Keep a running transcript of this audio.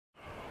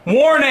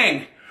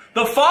Warning!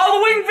 The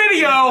following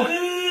video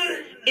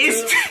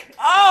is...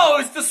 Oh,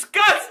 it's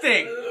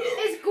disgusting!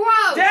 It's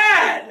gross!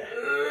 Dad!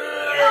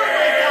 Oh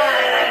my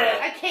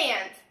god. I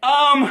can't.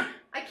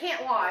 I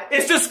can't watch.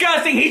 It's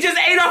disgusting. He just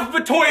ate off of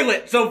a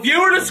toilet, so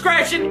viewer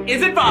discretion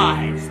is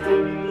advised.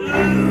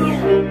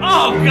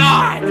 Oh,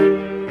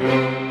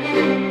 God!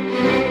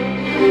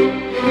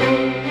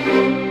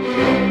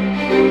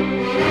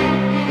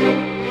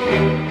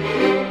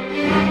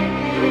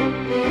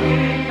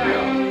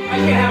 I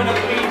can't have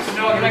enough beans.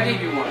 No, can I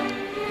give you one?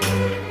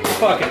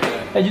 Fuck it,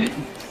 man. Hey,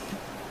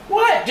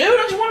 What, dude?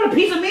 I just wanted a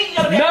piece of meat. You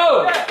gotta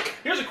No!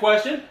 Here's a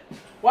question.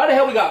 Why the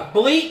hell we got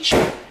bleach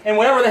and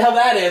whatever the hell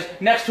that is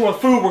next to a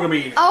food we're gonna be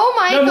eating? Oh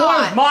my Number one,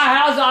 god. it's my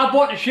house. I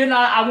bought the shit and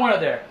I want it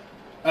there.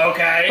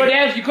 Okay. But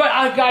as you could,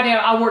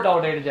 I worked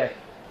all day today.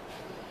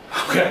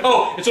 Okay.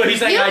 Oh, so he's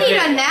saying You I need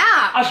did. a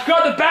nap. I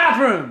scrubbed the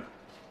bathroom.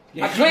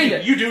 Yeah, I cleaned you,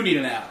 it. You do need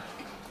a nap.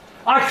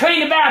 I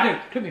cleaned the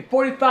bathroom. Took me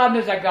 45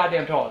 minutes that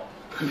goddamn toilet.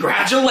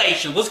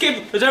 Congratulations. Let's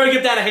everybody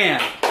give that a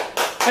hand.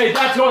 Hey,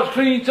 that toilet's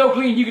clean, so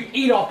clean you can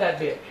eat off that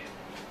bitch.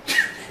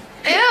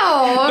 Ew.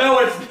 No,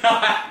 it's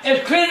not.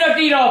 It's clean enough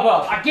to eat off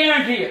of. I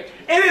guarantee it.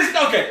 It is,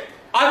 okay.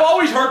 I've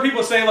always heard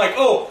people say like,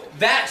 oh,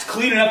 that's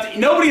clean enough to eat.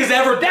 Nobody has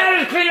ever done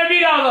That is clean enough to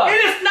eat off of.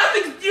 it. Is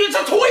nothing. It's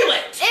a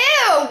toilet.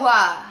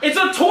 Ew. It's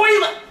a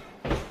toilet.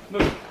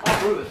 Look, I'll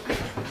prove it.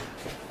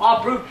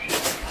 I'll prove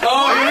shit.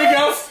 Oh, here we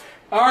go.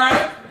 All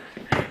right.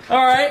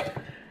 All right.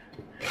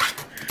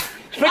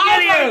 Oh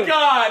my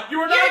God! You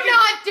were not. You're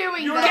not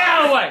doing Get that.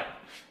 out of the way.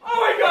 Oh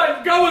my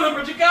God! Go with him,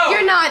 Bridget. Go.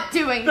 You're not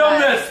doing Film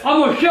that. this. I'm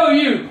gonna show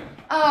you.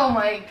 Oh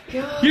my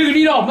god. You can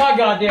eat off my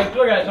goddamn.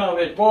 Look at that son of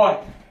a bitch, boy.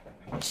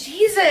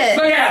 Jesus.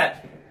 Look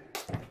at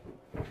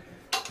it.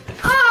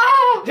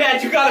 Oh.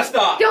 Dad, you gotta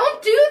stop.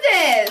 Don't do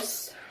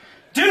this.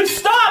 Dude,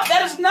 stop!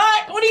 That is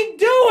not. What are you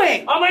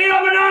doing? I'm gonna eat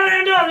off banana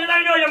and do it.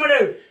 I know what I'm gonna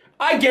do.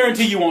 I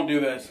guarantee you won't do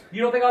this.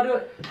 You don't think I'll do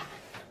it?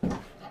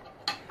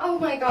 Oh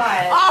my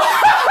god.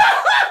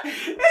 Oh, he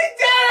did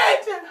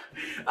it!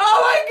 Oh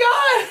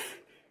my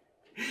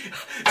God!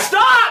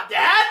 Stop,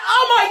 Dad!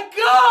 Oh my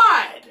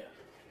God!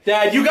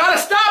 Dad, you gotta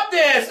stop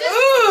this!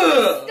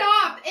 Ugh!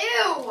 Stop. Ew.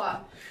 Oh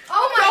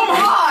Oh my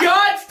my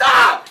God!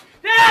 Stop!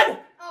 Dad!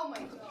 Oh my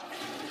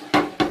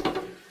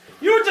god.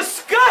 You're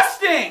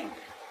disgusting!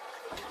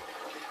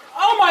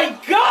 Oh my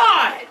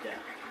God!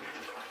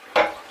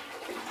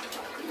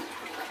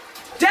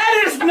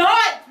 Dad is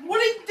not. What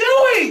are you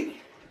doing?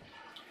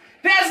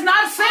 That's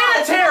not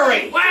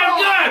sanitary. Well,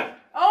 good.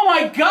 Oh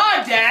my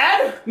God,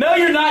 Dad! No,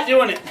 you're not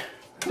doing it.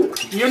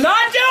 You're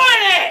not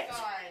doing it!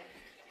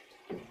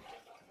 God.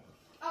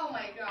 Oh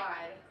my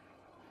god.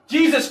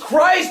 Jesus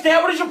Christ,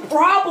 Dad, what is your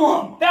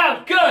problem? That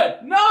was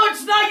good. No,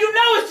 it's not. You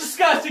know it's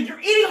disgusting. You're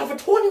eating off a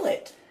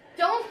toilet.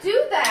 Don't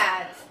do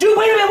that. Dude,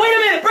 wait a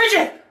minute,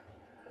 Bridget!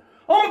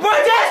 Oh my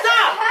God, Dad,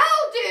 stop!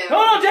 Hell, dude.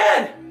 No, no,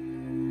 Dad!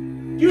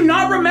 Do you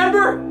not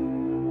remember?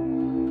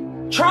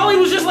 Charlie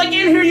was just like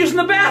in here using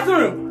the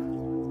bathroom.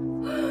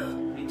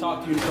 He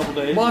talked to you in a couple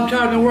days. Well, I'm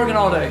tired. I've been working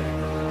all day.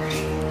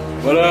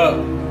 What up?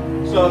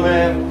 What's up,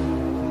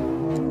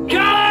 man?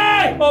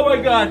 Charlie! Oh my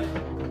God.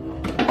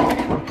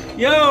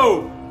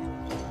 Yo!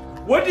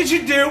 What did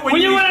you do When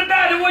you went in the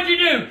bathroom, what'd you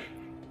do?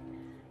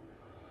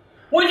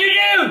 What'd you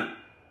do?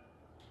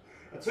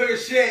 I took a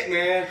shit,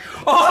 man.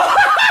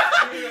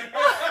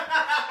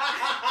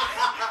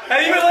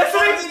 Have you been What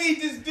listening? did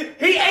he just do?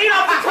 He ate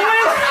off the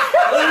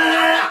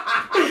toilet!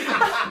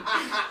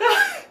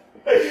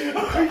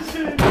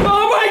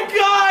 Oh my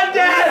God,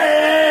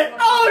 Dad!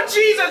 Oh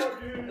Jesus!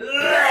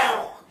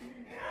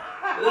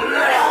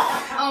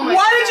 Oh my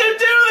Why did you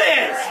do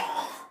this?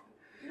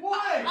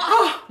 What?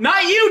 Oh,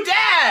 not you,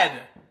 Dad!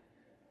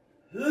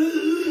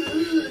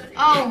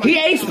 Oh my He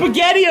ate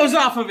SpaghettiOs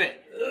off of it!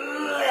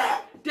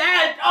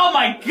 Dad, oh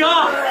my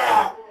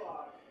God!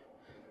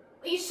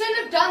 You shouldn't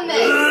have done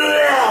this.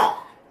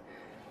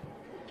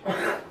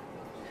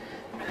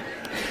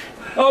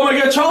 Oh my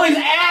God, Charlie's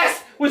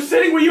ass was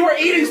sitting where you were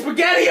eating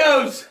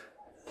SpaghettiOs!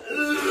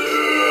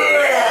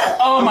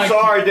 Oh my I'm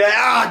sorry, Dad.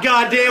 Ah,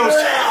 goddamn, I'm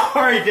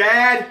sorry,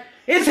 Dad.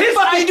 It's his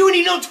What are you doing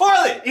in no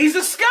toilet? He's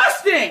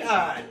disgusting!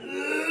 God.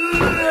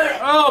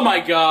 Oh my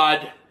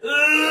God.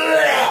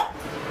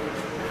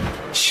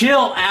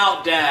 Chill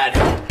out, Dad.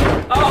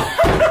 Oh.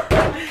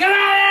 Come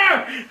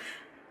out here!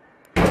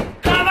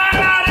 Come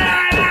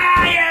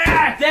out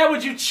here! Dad,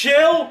 would you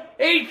chill?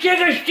 Eat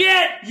chicken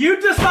shit!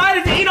 You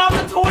decided to eat off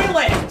the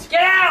toilet!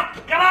 Get out!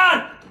 Come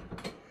on!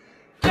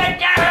 Get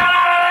the hell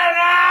out of there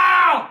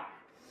now!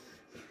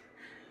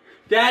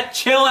 Dad,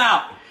 chill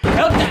out.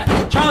 Help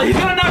Dad. Charlie, he's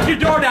gonna knock your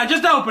door down.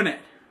 Just open it.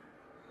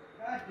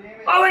 God damn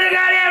it. Open the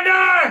goddamn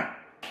door!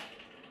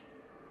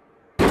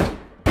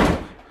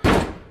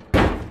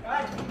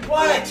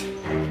 What?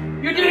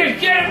 You did your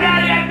shit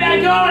about that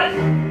bad toilet!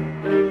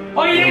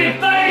 Oh, you did a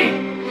thing!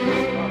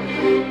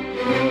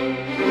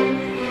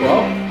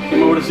 Well,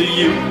 came over to see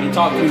you and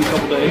talk to you in a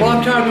couple days. Well,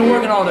 I'm tired. I've been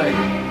working all day.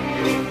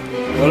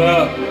 What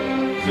up?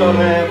 What's up,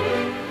 man?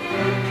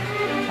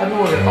 I've been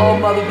working all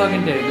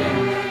motherfucking day,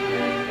 man.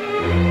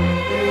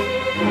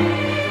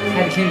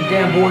 Had to clean the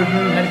damn boys'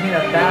 room. Had to clean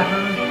that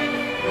bathroom.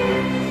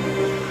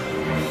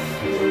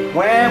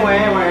 Wah.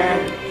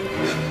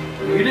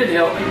 You did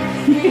help me.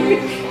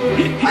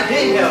 I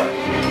did help.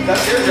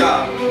 That's your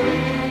job.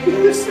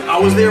 I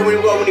was there when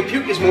he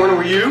puked this morning.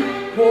 Were you?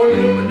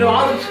 No,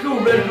 I was at school,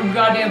 ready from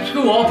goddamn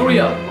school, all three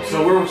of them.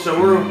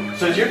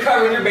 So you're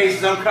covering your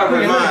bases. I'm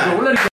covering mine.